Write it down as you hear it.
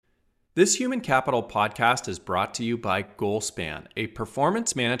This Human Capital podcast is brought to you by Goalspan, a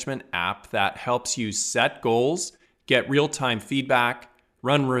performance management app that helps you set goals, get real-time feedback,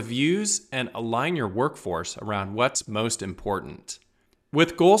 run reviews, and align your workforce around what's most important.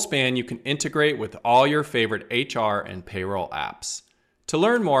 With Goalspan, you can integrate with all your favorite HR and payroll apps. To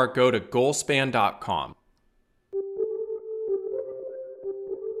learn more, go to goalspan.com.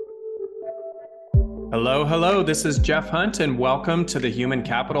 Hello. This is Jeff Hunt, and welcome to the Human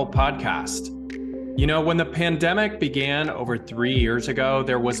Capital Podcast. You know, when the pandemic began over 3 years ago,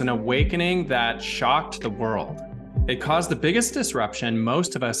 there was an awakening that shocked the world. It caused the biggest disruption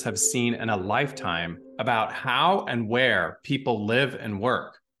most of us have seen in a lifetime about how and where people live and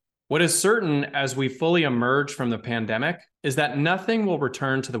work. What is certain as we fully emerge from the pandemic is that nothing will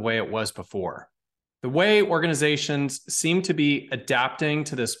return to the way it was before. The way organizations seem to be adapting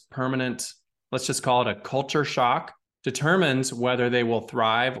to this permanent, let's just call it a culture shock, determines whether they will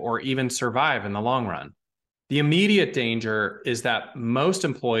thrive or even survive in the long run. The immediate danger is that most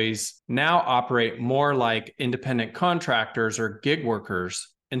employees now operate more like independent contractors or gig workers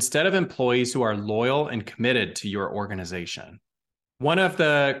instead of employees who are loyal and committed to your organization. One of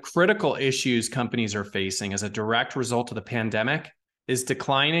the critical issues companies are facing as a direct result of the pandemic is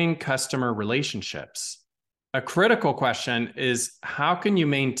declining customer relationships. A critical question is, how can you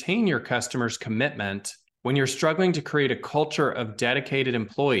maintain your customers' commitment when you're struggling to create a culture of dedicated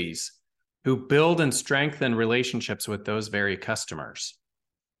employees who build and strengthen relationships with those very customers?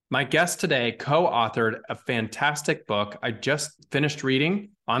 My guest today co-authored a fantastic book I just finished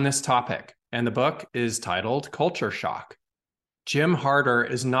reading on this topic, and the book is titled Culture Shock. Jim Harter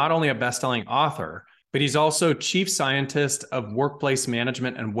is not only a best-selling author, but he's also chief scientist of workplace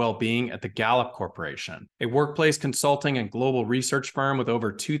management and well-being at the Gallup Corporation, a workplace consulting and global research firm with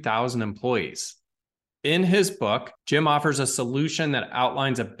over 2,000 employees. In his book, Jim offers a solution that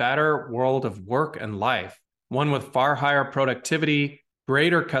outlines a better world of work and life, one with far higher productivity,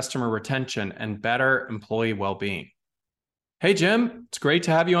 greater customer retention, and better employee well-being. Hey, Jim, it's great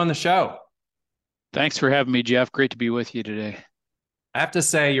to have you on the show. Thanks for having me, Jeff. Great to be with you today. I have to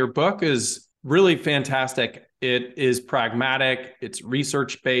say, your book is really fantastic. It is pragmatic, it's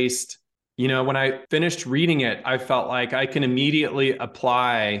research-based. You know, when I finished reading it, I felt like I can immediately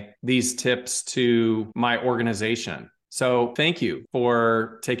apply these tips to my organization. So thank you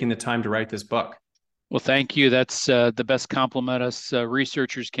for taking the time to write this book. Well, thank you. That's the best compliment us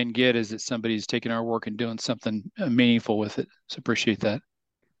researchers can get, is that somebody's taking our work and doing something meaningful with it. So appreciate that.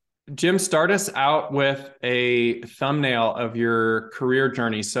 Jim, start us out with a thumbnail of your career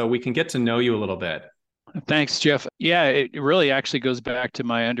journey so we can get to know you a little bit. Thanks, Jeff. Yeah, it really actually goes back to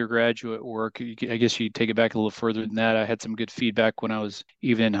my undergraduate work. I guess you take it back a little further than that. I had some good feedback when I was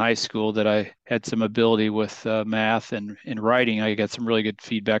even in high school that I had some ability with math and writing. I got some really good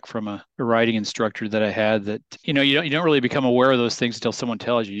feedback from a writing instructor that I had that, you don't really become aware of those things until someone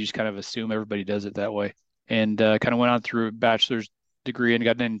tells you. You just kind of assume everybody does it that way. And kind of went on through a bachelor's degree and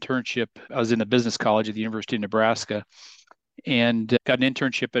got an internship. I was in a business college at the University of Nebraska, and got an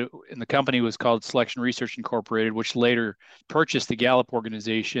internship in the company was called Selection Research Incorporated, which later purchased the Gallup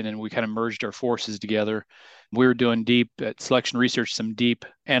organization, and we kind of merged our forces together. We were doing deep at Selection Research, some deep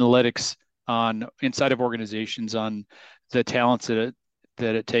analytics on inside of organizations on the talents that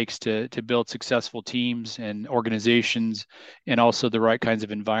it takes to build successful teams and organizations, and also the right kinds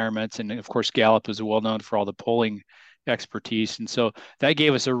of environments. And of course, Gallup was well known for all the polling expertise, and so that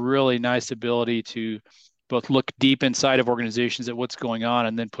gave us a really nice ability to both look deep inside of organizations at what's going on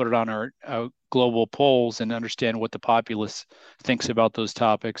and then put it on our global polls and understand what the populace thinks about those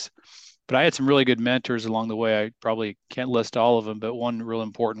topics. But I had some really good mentors along the way. I probably can't list all of them, but one real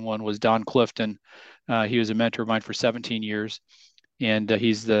important one was Don Clifton. He was a mentor of mine for 17 years. And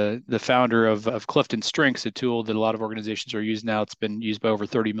he's the founder of Clifton Strengths, a tool that a lot of organizations are using now. It's been used by over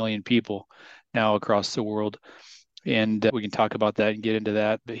 30 million people now across the world. And we can talk about that and get into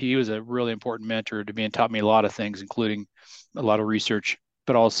that. But he was a really important mentor to me and taught me a lot of things, including a lot of research,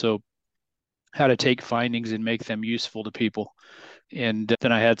 but also how to take findings and make them useful to people. And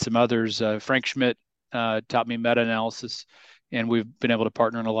then I had some others. Frank Schmidt taught me meta-analysis, and we've been able to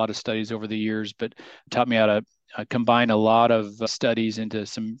partner in a lot of studies over the years, but taught me how to combine a lot of studies into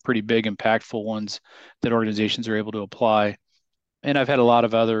some pretty big, impactful ones that organizations are able to apply. And I've had a lot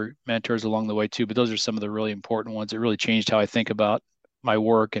of other mentors along the way too, but those are some of the really important ones that really changed how I think about my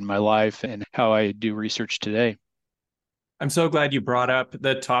work and my life and how I do research today. I'm so glad you brought up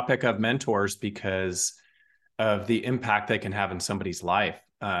the topic of mentors because of the impact they can have in somebody's life.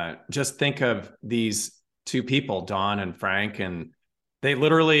 Just think of these two people, Don and Frank, and they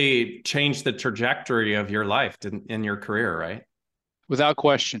literally changed the trajectory of your life in your career, right? Without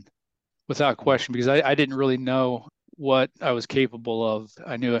question. Without question, because I didn't really know what I was capable of.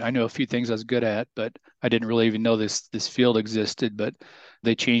 I knew a few things I was good at, but I didn't really even know this field existed. But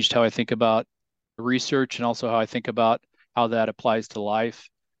they changed how I think about research and also how I think about how that applies to life.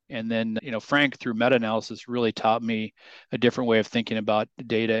 And then, Frank, through meta-analysis, really taught me a different way of thinking about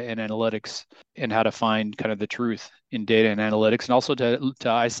data and analytics and how to find kind of the truth in data and analytics, and also to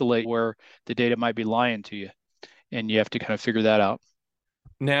isolate where the data might be lying to you. And you have to kind of figure that out.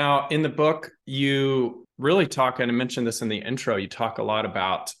 Now, in the book, you really talk, and I mentioned this in the intro, you talk a lot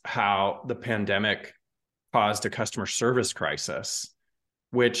about how the pandemic caused a customer service crisis,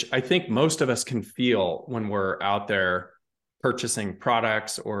 which I think most of us can feel when we're out there purchasing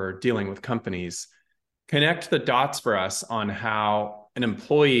products or dealing with companies. Connect the dots for us on how an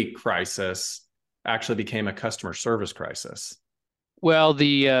employee crisis actually became a customer service crisis. Well,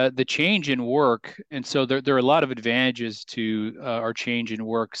 the change in work, and so there are a lot of advantages to our change in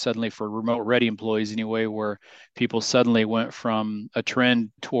work suddenly for remote ready employees anyway, where people suddenly went from a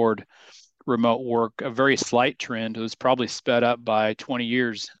trend toward remote work, a very slight trend. It was probably sped up by 20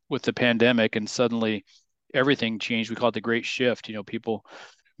 years with the pandemic, and suddenly everything changed. We call it the Great Shift.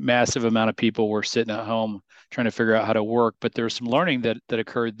 Massive amount of people were sitting at home trying to figure out how to work, but there was some learning that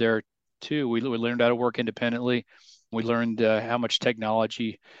occurred there too. We learned how to work independently. We learned how much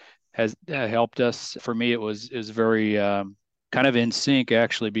technology has helped us. For me, it was very kind of in sync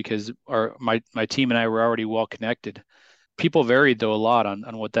actually, because my team and I were already well connected. People varied though a lot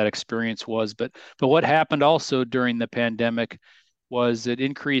on what that experience was, but what happened also during the pandemic was it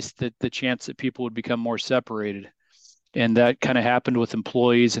increased the chance that people would become more separated, and that kind of happened with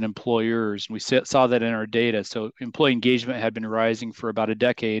employees and employers. We saw that in our data. So employee engagement had been rising for about a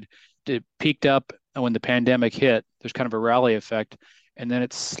decade. It peaked up when the pandemic hit. There's kind of a rally effect, and then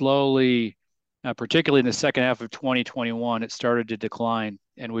it slowly, particularly in the second half of 2021, it started to decline,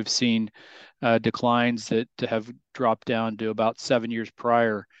 and we've seen declines that have dropped down to about 7 years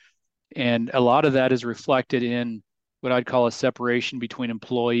prior. And a lot of that is reflected in what I'd call a separation between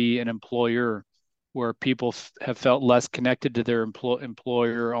employee and employer, where people have felt less connected to their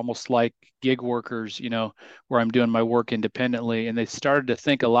employer, almost like gig workers, where I'm doing my work independently. And they started to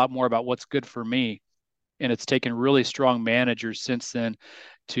think a lot more about what's good for me. And it's taken really strong managers since then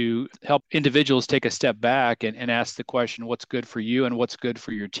to help individuals take a step back and ask the question, what's good for you and what's good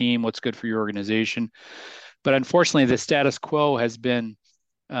for your team, what's good for your organization. But unfortunately, the status quo has been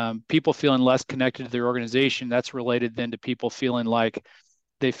people feeling less connected to their organization. That's related then to people feeling like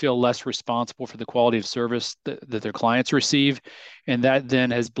they feel less responsible for the quality of service that their clients receive. And that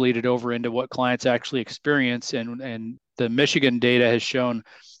then has bleeded over into what clients actually experience. And the Michigan data has shown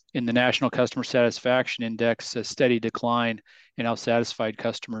in the National Customer Satisfaction Index a steady decline in how satisfied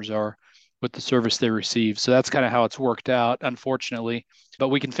customers are with the service they receive. So that's kind of how it's worked out, unfortunately, but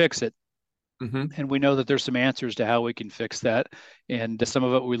we can fix it. Mm-hmm. And we know that there's some answers to how we can fix that. And some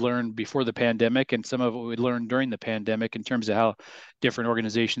of it we learned before the pandemic, and some of it we learned during the pandemic in terms of how different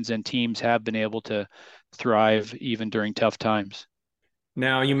organizations and teams have been able to thrive even during tough times.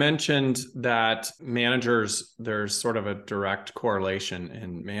 Now, you mentioned that managers, there's sort of a direct correlation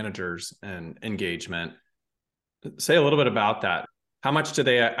in managers and engagement. Say a little bit about that. How much do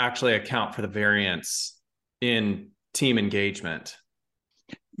they actually account for the variance in team engagement?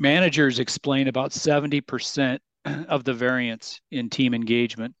 Managers explain about 70% of the variance in team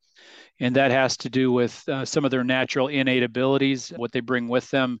engagement. And that has to do with some of their natural innate abilities, what they bring with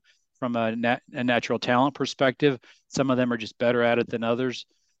them from a natural talent perspective. Some of them are just better at it than others,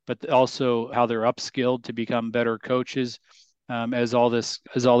 but also how they're upskilled to become better coaches as all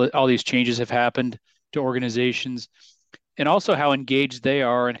these changes have happened to organizations, and also how engaged they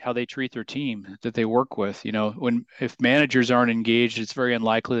are and how they treat their team that they work with. If managers aren't engaged, it's very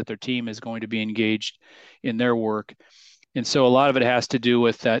unlikely that their team is going to be engaged in their work. And so a lot of it has to do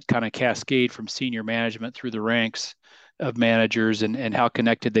with that kind of cascade from senior management through the ranks of managers and how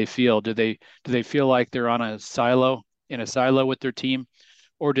connected they feel. Do they feel like they're in a silo with their team,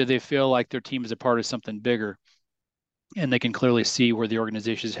 or do they feel like their team is a part of something bigger? And they can clearly see where the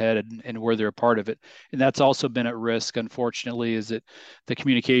organization is headed and where they're a part of it. And that's also been at risk, unfortunately, is that the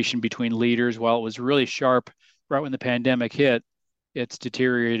communication between leaders, while it was really sharp right when the pandemic hit, it's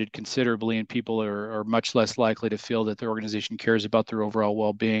deteriorated considerably, and people are much less likely to feel that their organization cares about their overall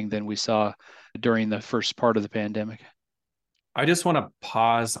well-being than we saw during the first part of the pandemic. I just want to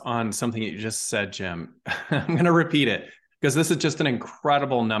pause on something you just said, Jim. I'm going to repeat it because this is just an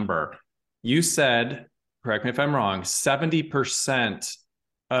incredible number. You said, correct me if I'm wrong, 70%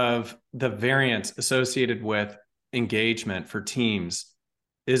 of the variance associated with engagement for teams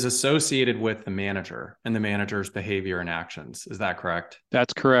is associated with the manager and the manager's behavior and actions. Is that correct?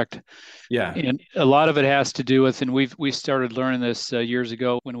 That's correct. Yeah. And a lot of it has to do with, and we started learning this years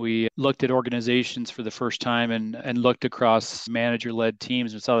ago when we looked at organizations for the first time and looked across manager-led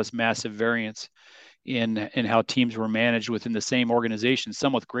teams and saw this massive variance in how teams were managed within the same organization,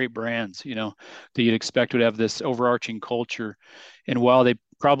 some with great brands, that you'd expect would have this overarching culture. And while they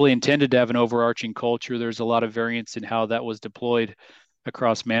probably intended to have an overarching culture, there's a lot of variance in how that was deployed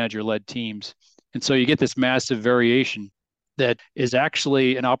across manager-led teams. And so you get this massive variation that is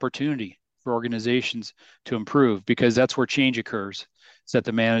actually an opportunity for organizations to improve, because that's where change occurs. It's at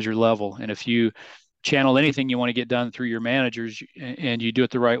the manager level. And if you channel anything you want to get done through your managers and you do it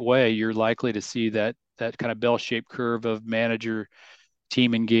the right way, you're likely to see that kind of bell-shaped curve of manager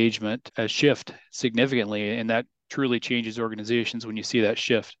team engagement shift significantly. And that truly changes organizations when you see that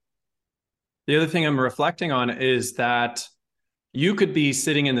shift. The other thing I'm reflecting on is that you could be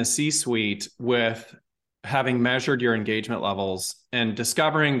sitting in the C-suite with having measured your engagement levels and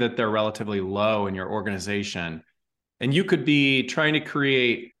discovering that they're relatively low in your organization. And you could be trying to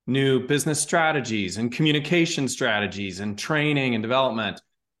create new business strategies and communication strategies and training and development.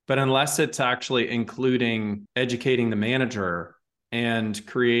 But unless it's actually including educating the manager and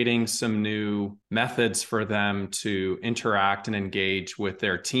creating some new methods for them to interact and engage with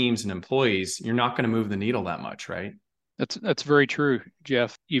their teams and employees, you're not going to move the needle that much, right? That's very true,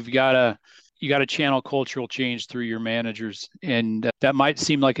 Jeff. You got to channel cultural change through your managers, and that might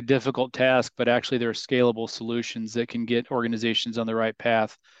seem like a difficult task, but actually there are scalable solutions that can get organizations on the right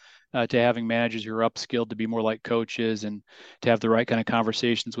path to having managers who are upskilled to be more like coaches and to have the right kind of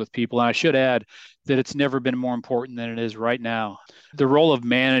conversations with people. And I should add that it's never been more important than it is right now. The role of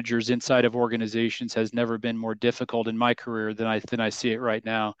managers inside of organizations has never been more difficult in my career than I see it right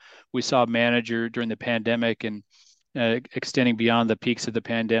now. We saw a manager during the pandemic, and extending beyond the peaks of the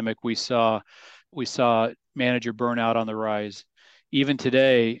pandemic, we saw manager burnout on the rise. Even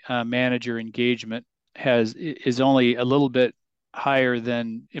today, manager engagement is only a little bit higher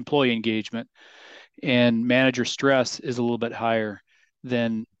than employee engagement, and manager stress is a little bit higher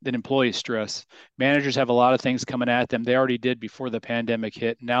than employee stress. Managers have a lot of things coming at them. They already did before the pandemic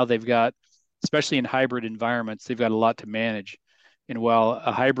hit. Now they've got, especially in hybrid environments, they've got a lot to manage. And while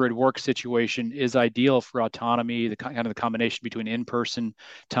a hybrid work situation is ideal for autonomy, the kind of the combination between in-person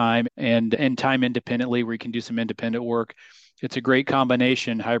time and time independently, where you can do some independent work, it's a great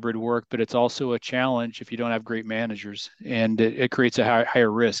combination, hybrid work, but it's also a challenge if you don't have great managers. And it creates a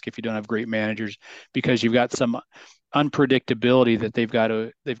higher risk if you don't have great managers, because you've got some unpredictability that they've got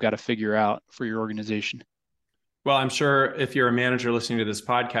to figure out for your organization. Well, I'm sure if you're a manager listening to this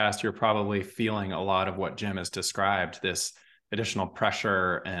podcast, you're probably feeling a lot of what Jim has described, this additional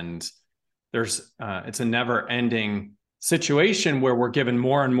pressure, and it's a never-ending situation where we're given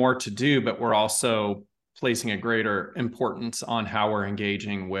more and more to do, but we're also placing a greater importance on how we're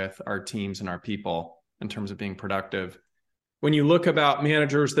engaging with our teams and our people in terms of being productive. When you look about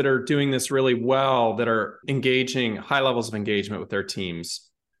managers that are doing this really well, that are engaging high levels of engagement with their teams,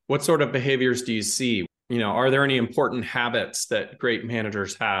 what sort of behaviors do you see? Are there any important habits that great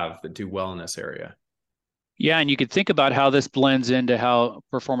managers have that do well in this area? Yeah, and you could think about how this blends into how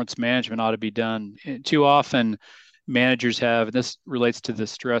performance management ought to be done. Too often, managers have, and this relates to the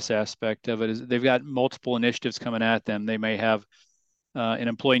stress aspect of it, is they've got multiple initiatives coming at them. They may have an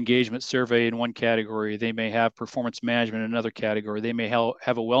employee engagement survey in one category. They may have performance management in another category. They may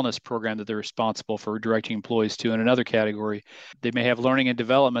have a wellness program that they're responsible for directing employees to in another category. They may have learning and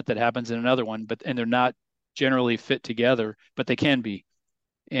development that happens in another one, and they're not generally fit together, but they can be.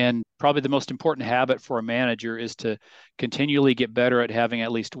 And probably the most important habit for a manager is to continually get better at having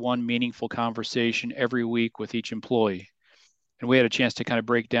at least one meaningful conversation every week with each employee. And we had a chance to kind of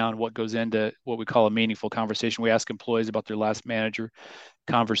break down what goes into what we call a meaningful conversation. We ask employees about their last manager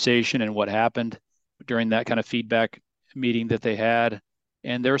conversation and what happened during that kind of feedback meeting that they had.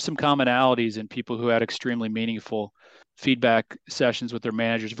 And there are some commonalities in people who had extremely meaningful feedback sessions with their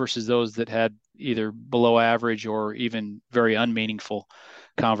managers versus those that had either below average or even very unmeaningful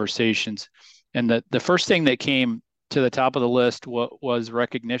conversations. And the first thing that came to the top of the list was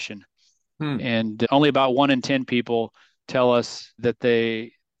recognition. And only about 1 in 10 people tell us that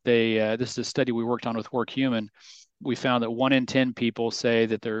they this is a study we worked on with WorkHuman. We found that 1 in 10 people say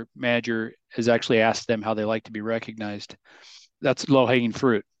that their manager has actually asked them how they like to be recognized. That's low-hanging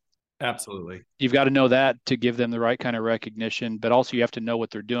fruit. Absolutely. You've got to know that to give them the right kind of recognition, but also you have to know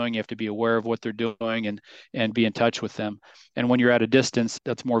what they're doing. You have to be aware of what they're doing and be in touch with them. And when you're at a distance,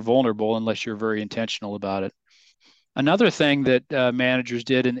 that's more vulnerable unless you're very intentional about it. Another thing that managers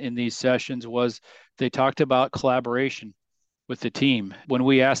did in these sessions was they talked about collaboration with the team. When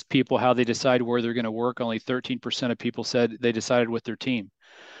we asked people how they decide where they're going to work, only 13% of people said they decided with their team.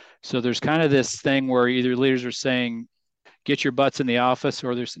 So there's kind of this thing where either leaders are saying, get your butts in the office,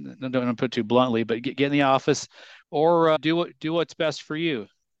 or there's, don't put it too bluntly, but get in the office, or do what's best for you.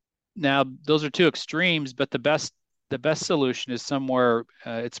 Now, those are two extremes, but the best solution is somewhere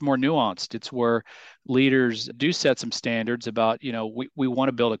it's more nuanced. It's where leaders do set some standards about, we want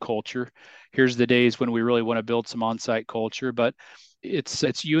to build a culture. Here's the days when we really want to build some on-site culture, but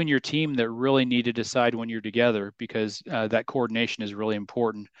it's you and your team that really need to decide when you're together, because that coordination is really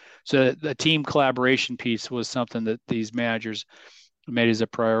important. So the team collaboration piece was something that these managers made as a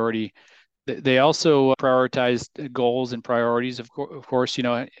priority. They also prioritized goals and priorities, of course,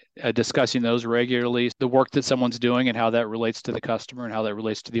 discussing those regularly, the work that someone's doing and how that relates to the customer and how that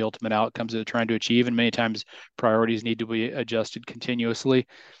relates to the ultimate outcomes that they're trying to achieve. And many times priorities need to be adjusted continuously.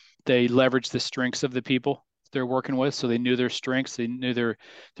 They leverage the strengths of the people they're working with. So they knew their strengths, they knew their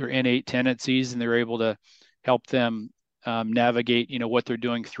innate tendencies, and they're able to help them navigate, what they're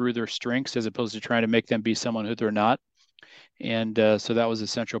doing through their strengths, as opposed to trying to make them be someone who they're not. And so that was a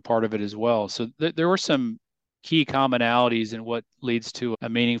central part of it as well. So there were some key commonalities in what leads to a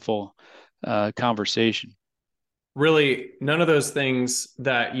meaningful conversation. Really, none of those things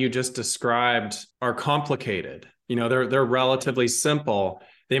that you just described are complicated. They're relatively simple.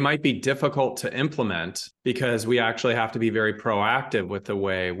 They might be difficult to implement because we actually have to be very proactive with the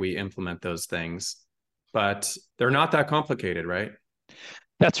way we implement those things, but they're not that complicated, right?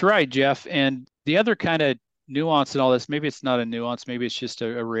 That's right, Jeff. And the other kind of nuance in all this, maybe it's not a nuance, maybe it's just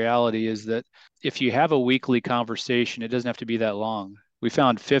a reality, is that if you have a weekly conversation, it doesn't have to be that long. We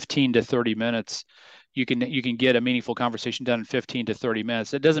found 15 to 30 minutes. You can get a meaningful conversation done in 15 to 30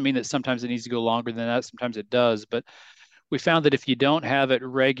 minutes. It doesn't mean that sometimes it needs to go longer than that. Sometimes it does. But we found that if you don't have it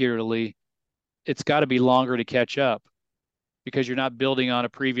regularly, it's got to be longer to catch up, because you're not building on a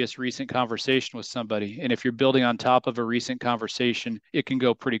previous recent conversation with somebody. And if you're building on top of a recent conversation, it can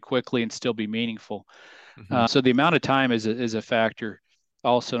go pretty quickly and still be meaningful. Mm-hmm. So the amount of time is a factor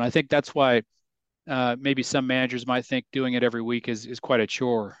also. And I think that's why maybe some managers might think doing it every week is quite a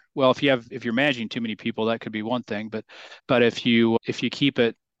chore. Well, if you're managing too many people, that could be one thing. But if you keep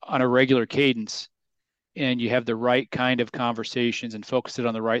it on a regular cadence, and you have the right kind of conversations and focus it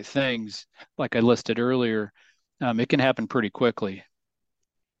on the right things, like I listed earlier, it can happen pretty quickly.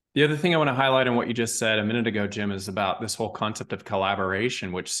 The other thing I want to highlight in what you just said a minute ago, Jim, is about this whole concept of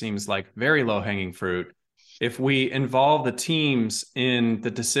collaboration, which seems like very low-hanging fruit. If we involve the teams in the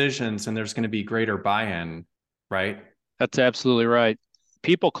decisions, and there's going to be greater buy-in, right? That's absolutely right.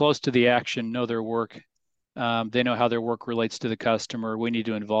 People close to the action know their work. They know how their work relates to the customer. We need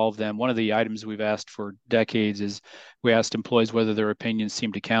to involve them. One of the items we've asked for decades is we asked employees whether their opinions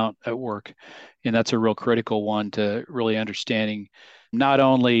seem to count at work. And that's a real critical one to really understanding, not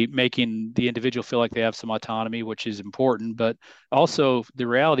only making the individual feel like they have some autonomy, which is important, but also the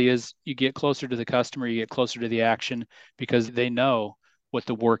reality is you get closer to the customer, you get closer to the action, because they know what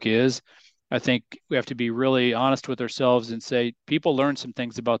the work is. I think we have to be really honest with ourselves and say people learn some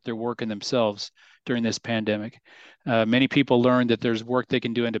things about their work and themselves during this pandemic. Many people learned that there's work they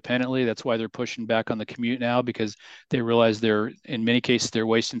can do independently. That's why they're pushing back on the commute now, because they realize in many cases, they're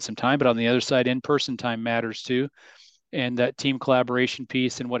wasting some time. But on the other side, in-person time matters too. And that team collaboration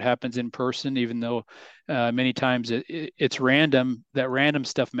piece and what happens in person, even though many times it's random, that random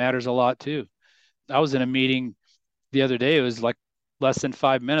stuff matters a lot too. I was in a meeting the other day. It was like less than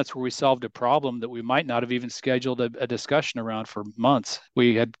 5 minutes where we solved a problem that we might not have even scheduled a discussion around for months.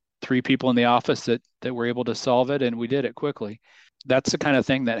 We had 3 people in the office that were able to solve it, and we did it quickly. That's the kind of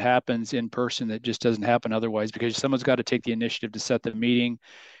thing that happens in person that just doesn't happen otherwise, because someone's got to take the initiative to set the meeting,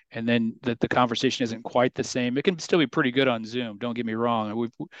 and then that the conversation isn't quite the same. It can still be pretty good on Zoom. Don't get me wrong.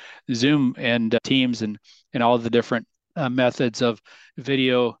 Zoom and Teams and all of the different methods of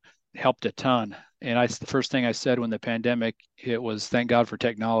video helped a ton. And the first thing I said when the pandemic hit was, thank God for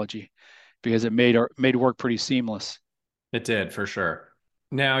technology, because it made work pretty seamless. It did, for sure.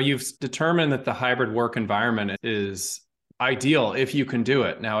 Now, you've determined that the hybrid work environment is ideal if you can do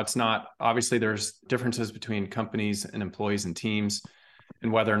it. Now, it's not, obviously there's differences between companies and employees and teams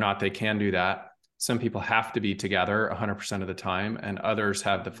and whether or not they can do that. Some people have to be together 100% of the time, and others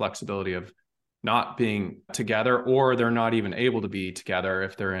have the flexibility of not being together, or they're not even able to be together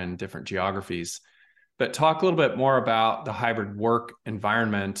if they're in different geographies. But talk a little bit more about the hybrid work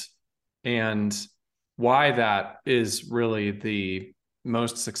environment and why that is really the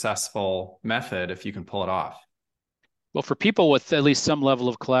most successful method if you can pull it off. Well, for people with at least some level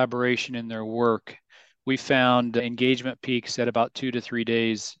of collaboration in their work, we found engagement peaks at about 2 to 3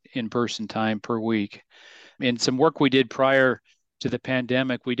 days in-person time per week. In some work we did prior to the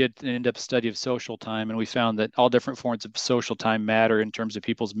pandemic, we did an in-depth study of social time, and we found that all different forms of social time matter in terms of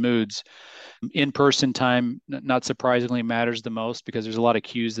people's moods. In-person time, not surprisingly, matters the most because there's a lot of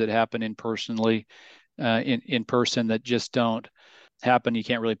cues that happen in person that just don't happen. You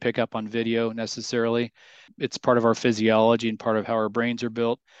can't really pick up on video necessarily. It's part of our physiology and part of how our brains are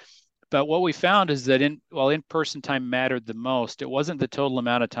built. But what we found is that while in-person time mattered the most, it wasn't the total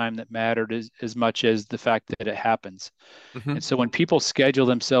amount of time that mattered as much as the fact that it happens. And Mm-hmm. so when people schedule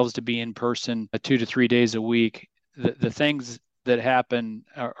themselves to be in person 2 to 3 days a week, the things that happen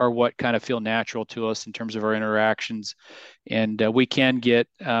are what kind of feel natural to us in terms of our interactions. And we can get,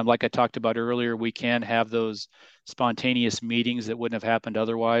 like I talked about earlier, we can have those spontaneous meetings that wouldn't have happened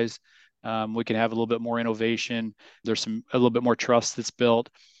otherwise. We can have a little bit more innovation. There's a little bit more trust that's built.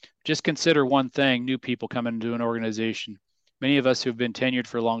 Just consider one thing: new people coming into an organization. Many of us who've been tenured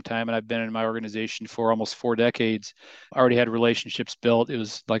for a long time, and I've been in my organization for almost 4 decades, already had relationships built. It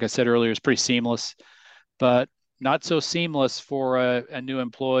was, like I said earlier, it was pretty seamless, but not so seamless for a new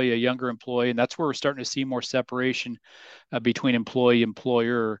employee, a younger employee. And that's where we're starting to see more separation between employee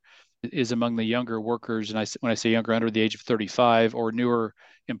employer is among the younger workers. And when I say younger, under the age of 35, or newer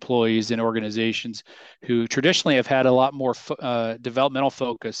employees in organizations who traditionally have had a lot more developmental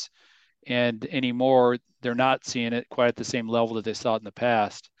focus, and anymore they're not seeing it quite at the same level that they saw it in the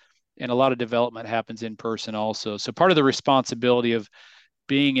past. And a lot of development happens in person also. So part of the responsibility of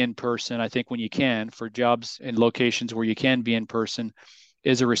being in person, I think, when you can, for jobs and locations where you can be in person,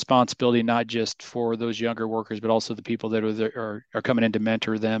 is a responsibility not just for those younger workers, but also the people that are coming in to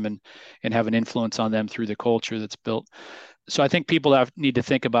mentor them and have an influence on them through the culture that's built. So I think people need to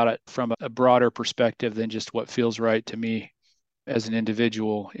think about it from a broader perspective than just what feels right to me as an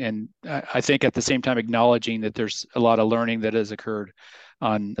individual. And I think at the same time acknowledging that there's a lot of learning that has occurred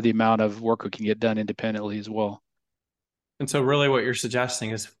on the amount of work we can get done independently as well. And so really what you're suggesting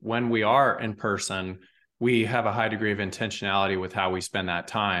is when we are in person, we have a high degree of intentionality with how we spend that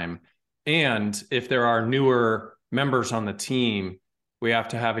time. And if there are newer members on the team, we have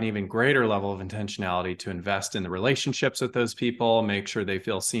to have an even greater level of intentionality to invest in the relationships with those people, make sure they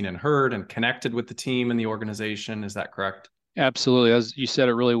feel seen and heard and connected with the team and the organization. Is that correct? Absolutely. As you said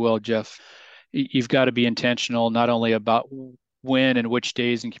it really well, Jeff, you've got to be intentional, not only about when and which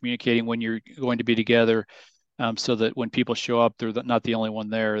days and communicating when you're going to be together, so that when people show up, they're not the only one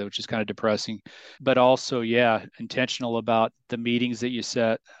there, which is kind of depressing. But also, yeah, intentional about the meetings that you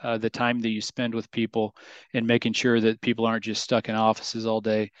set, the time that you spend with people, and making sure that people aren't just stuck in offices all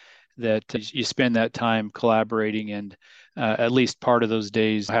day, that you spend that time collaborating, and at least part of those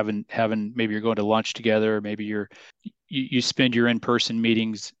days having maybe you're going to lunch together, or maybe you spend your in-person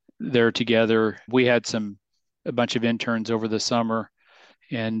meetings there together. We had a bunch of interns over the summer,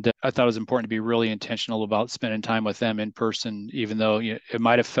 and I thought it was important to be really intentional about spending time with them in person, even though it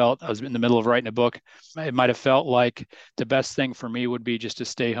might have felt, I was in the middle of writing a book, it might have felt like the best thing for me would be just to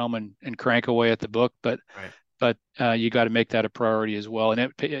stay home and crank away at the book. But Right. you got to make that a priority as well.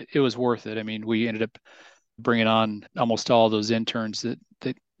 And it was worth it. I mean, we ended up bringing on almost all those interns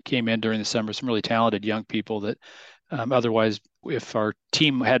that came in during the summer, some really talented young people that otherwise, if our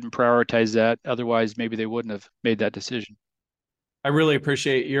team hadn't prioritized that, otherwise maybe they wouldn't have made that decision. I really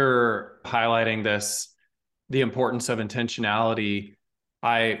appreciate your highlighting this, the importance of intentionality.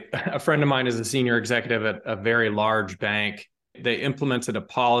 A friend of mine is a senior executive at a very large bank. They implemented a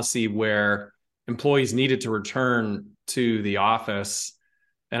policy where employees needed to return to the office.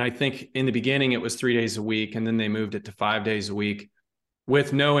 And I think in the beginning it was 3 days a week, and then they moved it to 5 days a week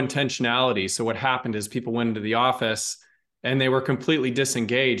with no intentionality. So what happened is people went into the office and they were completely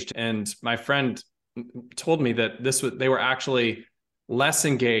disengaged. And my friend told me that they were actually less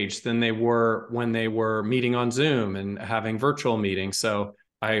engaged than they were when they were meeting on Zoom and having virtual meetings. So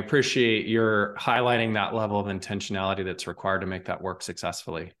I appreciate your highlighting that level of intentionality that's required to make that work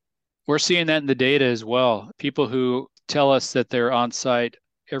successfully. We're seeing that in the data as well. People who tell us that they're on site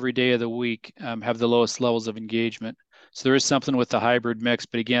every day of the week have the lowest levels of engagement. So there is something with the hybrid mix.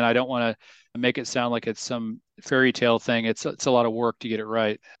 But again, I don't want to make it sound like it's some fairy tale thing. It's a lot of work to get it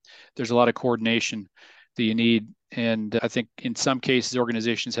right. There's a lot of coordination that you need. And I think in some cases,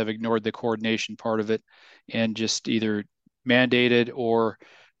 organizations have ignored the coordination part of it and just either mandated or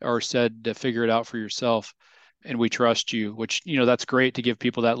said to figure it out for yourself. And we trust you, which, that's great to give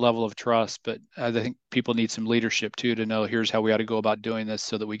people that level of trust. But I think people need some leadership too, to know here's how we ought to go about doing this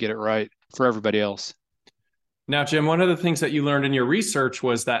so that we get it right for everybody else. Now, Jim, one of the things that you learned in your research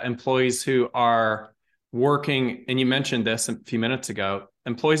was that employees who are working, and you mentioned this a few minutes ago,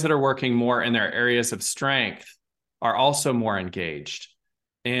 employees that are working more in their areas of strength are also more engaged.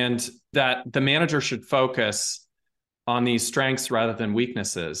 and that the manager should focus on these strengths rather than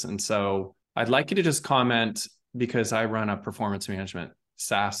weaknesses. And so I'd like you to just comment, because I run a performance management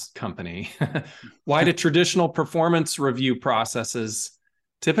SaaS company. Why do traditional performance review processes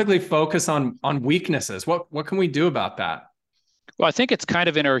typically focus on weaknesses? What can we do about that? Well, I think it's kind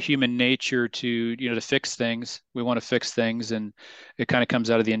of in our human nature to fix things. We want to fix things, and it kind of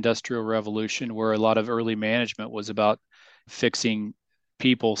comes out of the Industrial Revolution, where a lot of early management was about fixing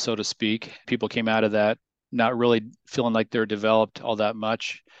people, so to speak. People came out of that not really feeling like they're developed all that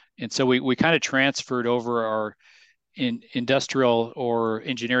much, and so we kind of transferred over our industrial or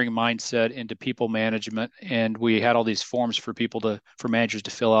engineering mindset into people management, and we had all these forms for managers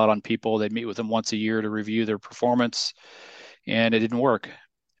to fill out on people. They'd meet with them once a year to review their performance, and it didn't work. I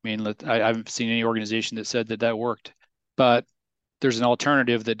mean, I haven't seen any organization that said that worked. But there's an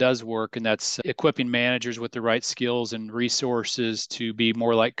alternative that does work, and that's equipping managers with the right skills and resources to be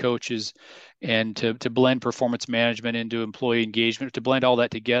more like coaches, and to blend performance management into employee engagement, to blend all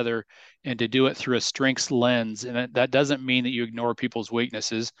that together and to do it through a strengths lens. And that doesn't mean that you ignore people's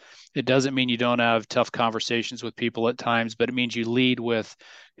weaknesses. It doesn't mean you don't have tough conversations with people at times, but it means you lead with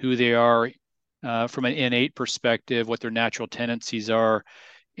who they are from an innate perspective, what their natural tendencies are,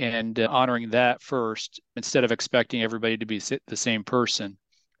 and honoring that first instead of expecting everybody to be the same person.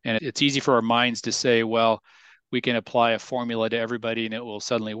 And it's easy for our minds to say, well, we can apply a formula to everybody and it will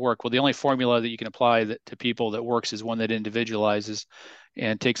suddenly work. Well, the only formula that you can apply to people that works is one that individualizes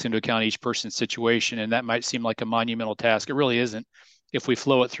and takes into account each person's situation. And that might seem like a monumental task. It really isn't. If we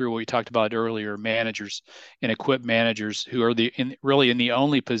flow it through what we talked about earlier, managers and equip managers who are really in the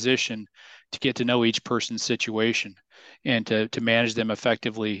only position to get to know each person's situation and to manage them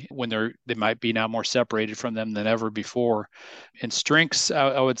effectively when they might be now more separated from them than ever before. And strengths,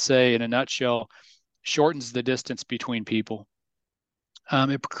 I would say, in a nutshell, shortens the distance between people.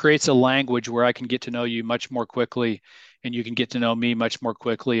 It creates a language where I can get to know you much more quickly, and you can get to know me much more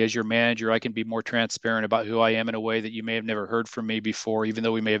quickly. As your manager, I can be more transparent about who I am in a way that you may have never heard from me before, even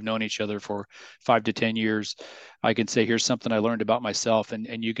though we may have known each other for 5 to 10 years. I can say, here's something I learned about myself, and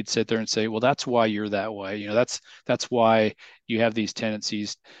you could sit there and say, well, that's why you're that way. That's why you have these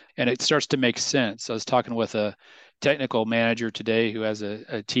tendencies, and it starts to make sense. I was talking with a technical manager today who has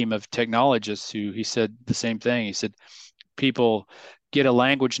a team of technologists who he said the same thing. He said, people get a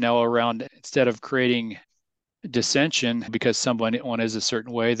language now around, instead of creating dissension because one is a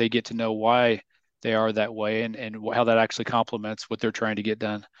certain way, they get to know why they are that way, and how that actually complements what they're trying to get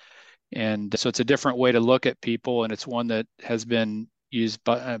done. And so it's a different way to look at people, and it's one that has been used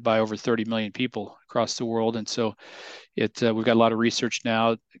by over 30 million people across the world. And so we've got a lot of research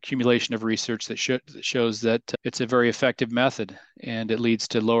now, accumulation of research that shows that it's a very effective method, and it leads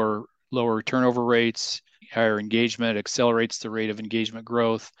to lower turnover rates, higher engagement, accelerates the rate of engagement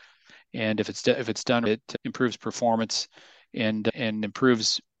growth. And if it's done, it improves performance and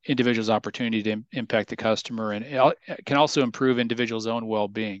improves individuals' opportunity to impact the customer, and it can also improve individuals' own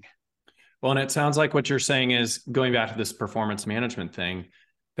well-being. Well, and it sounds like what you're saying is, going back to this performance management thing,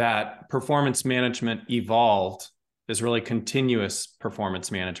 that performance management evolved is really continuous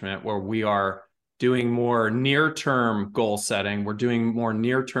performance management, where we are doing more near-term goal setting. We're doing more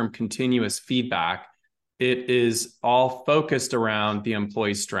near-term continuous feedback. It is all focused around the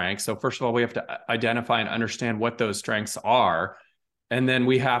employee's strengths. So first of all, we have to identify and understand what those strengths are. And then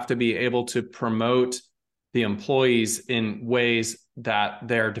we have to be able to promote the employees in ways that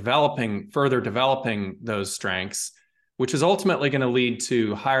they're further developing those strengths, which is ultimately going to lead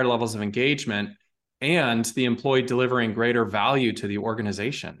to higher levels of engagement and the employee delivering greater value to the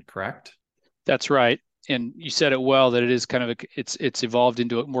organization, correct? That's right. And you said it well, that it is kind of it's evolved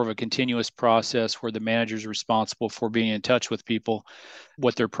into more of a continuous process where the manager is responsible for being in touch with people,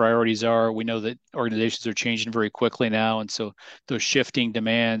 what their priorities are. We know that organizations are changing very quickly now, and so those shifting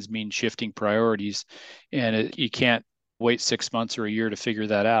demands mean shifting priorities, and you can't wait 6 months or a year to figure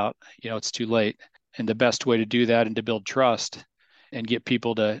that out. It's too late. And the best way to do that and to build trust and get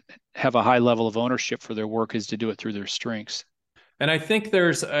people to have a high level of ownership for their work is to do it through their strengths. And I think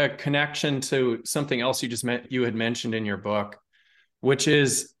there's a connection to something else you had mentioned in your book, which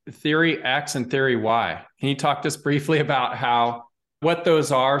is theory X and theory Y. Can you talk to us briefly about what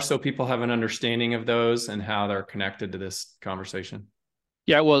those are, so people have an understanding of those and how they're connected to this conversation?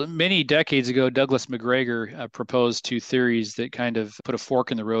 Yeah, well, many decades ago, Douglas McGregor proposed 2 theories that kind of put a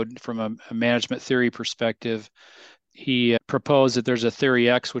fork in the road from a management theory perspective. He proposed that there's a theory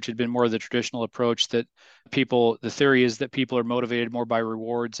X, which had been more of the traditional approach, that the theory is that people are motivated more by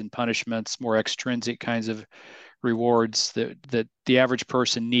rewards and punishments, more extrinsic kinds of rewards, that the average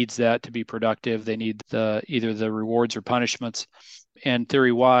person needs that to be productive. They need either the rewards or punishments. and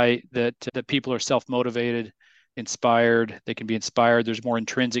theory Y that people are self-motivated, inspired. They can be inspired. There's more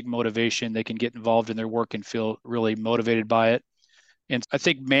intrinsic motivation. They can get involved in their work and feel really motivated by it. And I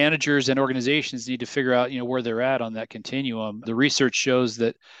think managers and organizations need to figure out, where they're at on that continuum. The research shows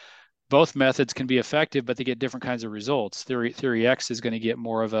that both methods can be effective, but they get different kinds of results. Theory X is going to get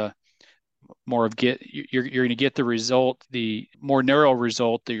you're going to get the result, the more narrow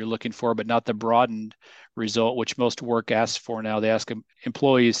result that you're looking for, but not the broadened result, which most work asks for now. They ask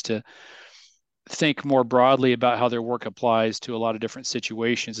employees to think more broadly about how their work applies to a lot of different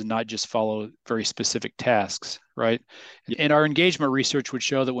situations and not just follow very specific tasks, right? And our engagement research would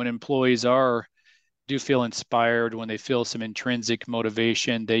show that when employees do feel inspired, when they feel some intrinsic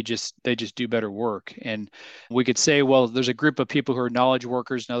motivation, they just do better work. And we could say, well, there's a group of people who are knowledge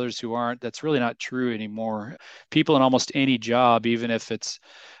workers and others who aren't. That's really not true anymore. People in almost any job, even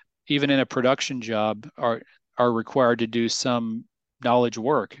in a production job, are required to do some knowledge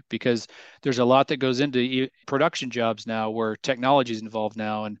work, because there's a lot that goes into production jobs now where technology is involved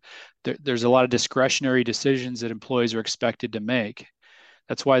now, and there's a lot of discretionary decisions that employees are expected to make.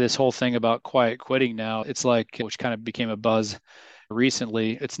 That's why this whole thing about quiet quitting now, which kind of became a buzz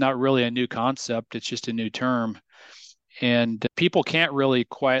recently. It's not really a new concept. It's just a new term. And people can't really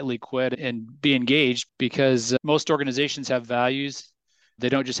quietly quit and be engaged because most organizations have values. They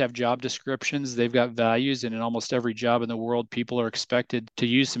don't just have job descriptions, they've got values. And in almost every job in the world, people are expected to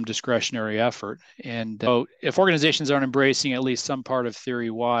use some discretionary effort. And so if organizations aren't embracing at least some part of theory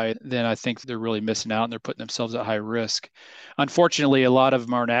Y, then I think they're really missing out and they're putting themselves at high risk. Unfortunately, a lot of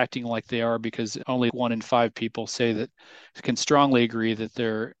them aren't acting like they are, because only 1 in 5 people can strongly agree that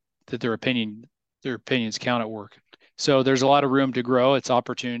their opinions count at work. So there's a lot of room to grow. It's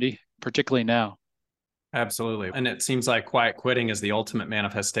opportunity, particularly now. Absolutely. And it seems like quiet quitting is the ultimate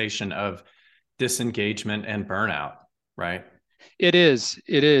manifestation of disengagement and burnout, right? It is.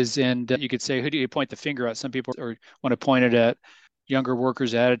 And you could say, who do you point the finger at? Some people want to point it at younger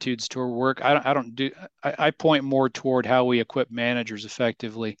workers' attitudes toward work. I point more toward how we equip managers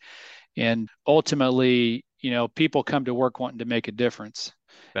effectively. And ultimately, people come to work wanting to make a difference.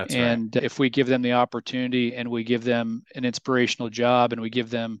 That's and right. If we give them the opportunity and we give them an inspirational job and we give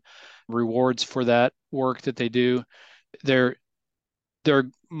them rewards for that work that they do, they're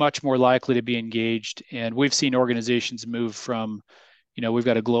much more likely to be engaged. And we've seen organizations move from, we've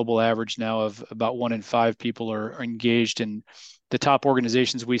got a global average now of about 1 in 5 people are engaged, and the top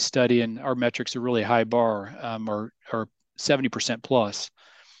organizations we study, and our metrics are really high bar, are 70% plus.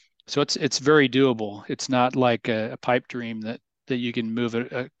 So it's very doable. It's not like a pipe dream that you can move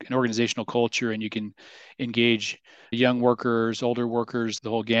an organizational culture and you can engage young workers, older workers, the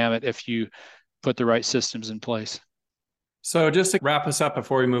whole gamut, if you put the right systems in place. So just to wrap us up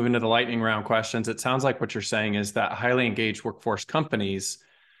before we move into the lightning round questions, it sounds like what you're saying is that highly engaged workforce companies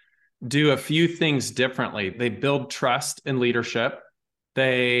do a few things differently. They build trust in leadership.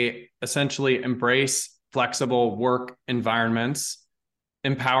 They essentially embrace flexible work environments,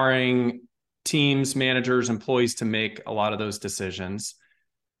 empowering teams, managers, employees to make a lot of those decisions.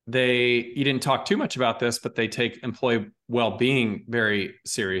 You didn't talk too much about this, but they take employee well-being very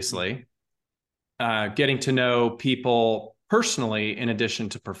seriously, getting to know people personally in addition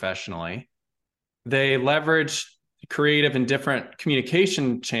to professionally. They leverage creative and different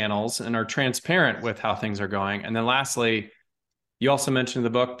communication channels and are transparent with how things are going. And then lastly, you also mentioned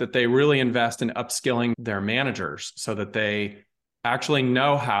in the book that they really invest in upskilling their managers so that they actually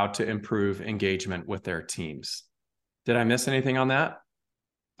know how to improve engagement with their teams. Did I miss anything on that?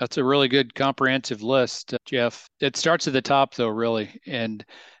 That's a really good comprehensive list, Jeff. It starts at the top, though, really. And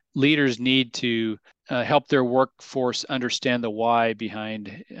leaders need to help their workforce understand the why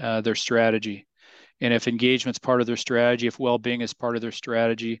behind their strategy. And if engagement's part of their strategy, if well-being is part of their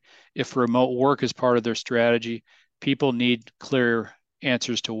strategy, if remote work is part of their strategy, people need clear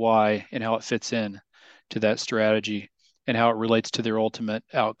answers to why and how it fits in to that strategy and how it relates to their ultimate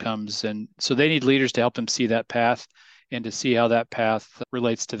outcomes. And so they need leaders to help them see that path and to see how that path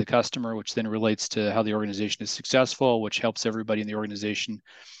relates to the customer, which then relates to how the organization is successful, which helps everybody in the organization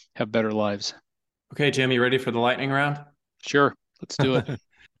have better lives. Okay, Jim, you ready for the lightning round? Sure, let's do it.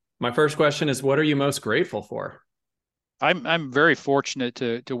 My first question is, what are you most grateful for? I'm very fortunate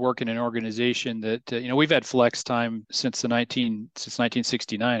to work in an organization that we've had flex time since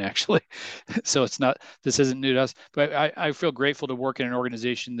 1969 actually, so this isn't new to us. But I feel grateful to work in an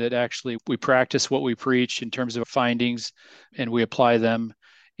organization that actually we practice what we preach in terms of findings, and we apply them,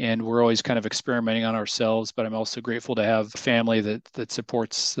 and we're always kind of experimenting on ourselves. But I'm also grateful to have a family that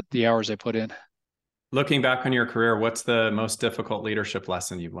supports the hours I put in. Looking back on your career, what's the most difficult leadership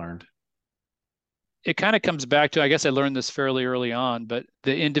lesson you've learned? It kind of comes back to, I guess I learned this fairly early on, but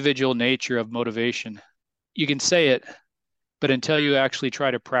the individual nature of motivation. You can say it, but until you actually try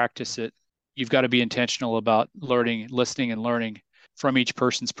to practice it, you've got to be intentional about learning, listening, and learning from each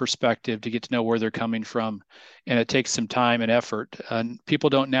person's perspective to get to know where they're coming from. And it takes some time and effort. And people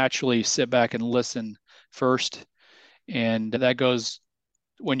don't naturally sit back and listen first. And that goes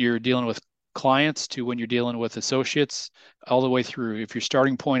when you're dealing with clients to when you're dealing with associates, all the way through. If your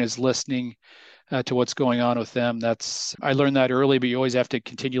starting point is listening to what's going on with them, I learned that early, but you always have to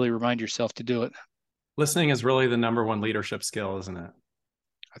continually remind yourself to do it. Listening is really the number one leadership skill, isn't it?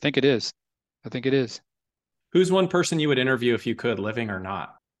 I think it is. I think it is. Who's one person you would interview if you could, living or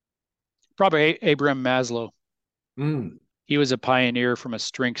not? Probably Abraham Maslow. Mm. He was a pioneer from a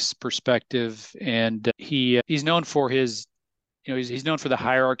strengths perspective, and he's known for his, he's known for the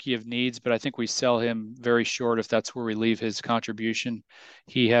hierarchy of needs, but I think we sell him very short if that's where we leave his contribution.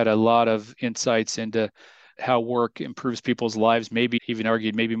 He had a lot of insights into how work improves people's lives, maybe even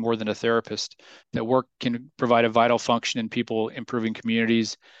argued maybe more than a therapist, that work can provide a vital function in people improving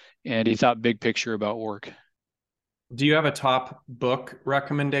communities. And he thought big picture about work. Do you have a top book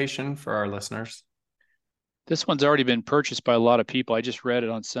recommendation for our listeners? This one's already been purchased by a lot of people. I just read it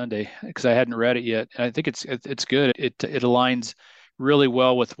on Sunday because I hadn't read it yet. And I think it's good. It aligns really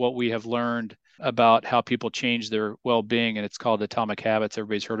well with what we have learned about how people change their well-being, and it's called Atomic Habits.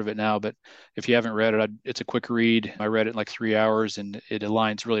 Everybody's heard of it now, but if you haven't read it, it's a quick read. I read it in like 3 hours, and it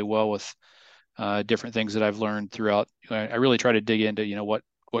aligns really well with different things that I've learned throughout. I really try to dig into,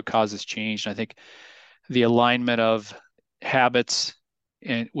 what causes change. And I think the alignment of habits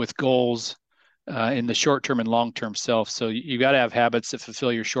and with goals in the short-term and long-term self. So you got to have habits that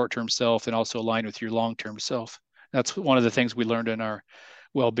fulfill your short-term self and also align with your long-term self. That's one of the things we learned in our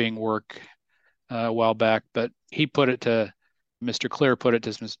well-being work a while back. But Mr. Clear put it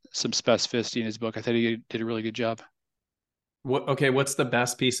to some specificity in his book. I thought he did a really good job. What's the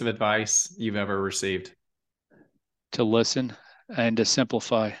best piece of advice you've ever received? To listen and to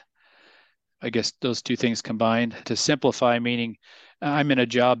simplify. I guess those two things combined. To simplify, meaning I'm in a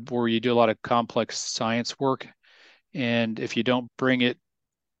job where you do a lot of complex science work. And if you don't bring it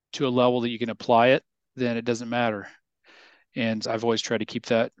to a level that you can apply it, then it doesn't matter. And I've always tried to keep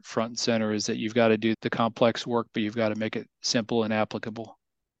that front and center, is that you've got to do the complex work, but you've got to make it simple and applicable.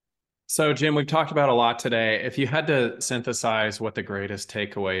 So, Jim, we've talked about a lot today. If you had to synthesize what the greatest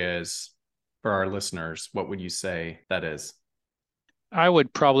takeaway is for our listeners, what would you say that is? I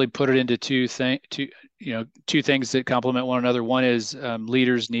would probably put it into two things that complement one another. One is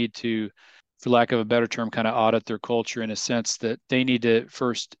leaders need to, for lack of a better term, kind of audit their culture, in a sense that they need to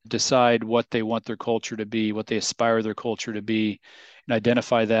first decide what they want their culture to be, what they aspire their culture to be, and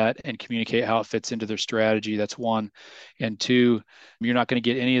identify that and communicate how it fits into their strategy. That's one. And two, you're not going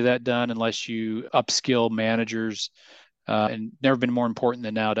to get any of that done unless you upskill managers. And never been more important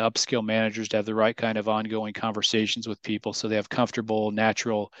than now to upskill managers to have the right kind of ongoing conversations with people so they have comfortable,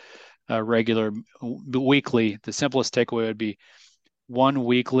 natural, regular, weekly. The simplest takeaway would be one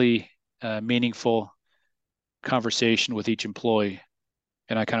weekly meaningful conversation with each employee.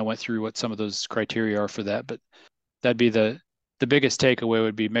 And I kind of went through what some of those criteria are for that, but that'd be the biggest takeaway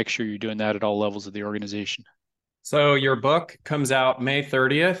would be make sure you're doing that at all levels of the organization. So your book comes out May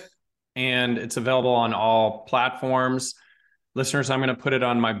 30th. And it's available on all platforms. Listeners, I'm going to put it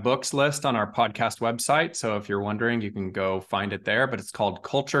on my books list on our podcast website. So if you're wondering, you can go find it there, but it's called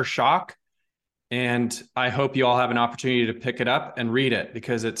Culture Shock. And I hope you all have an opportunity to pick it up and read it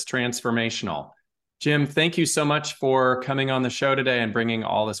because it's transformational. Jim, thank you so much for coming on the show today and bringing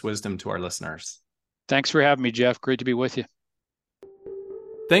all this wisdom to our listeners. Thanks for having me, Jeff. Great to be with you.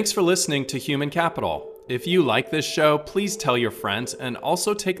 Thanks for listening to Human Capital. If you like this show, please tell your friends and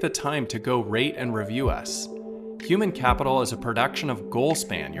also take the time to go rate and review us. Human Capital is a production of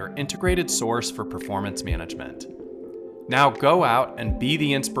Goalspan, your integrated source for performance management. Now go out and be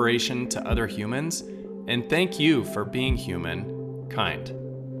the inspiration to other humans, and thank you for being human, kind.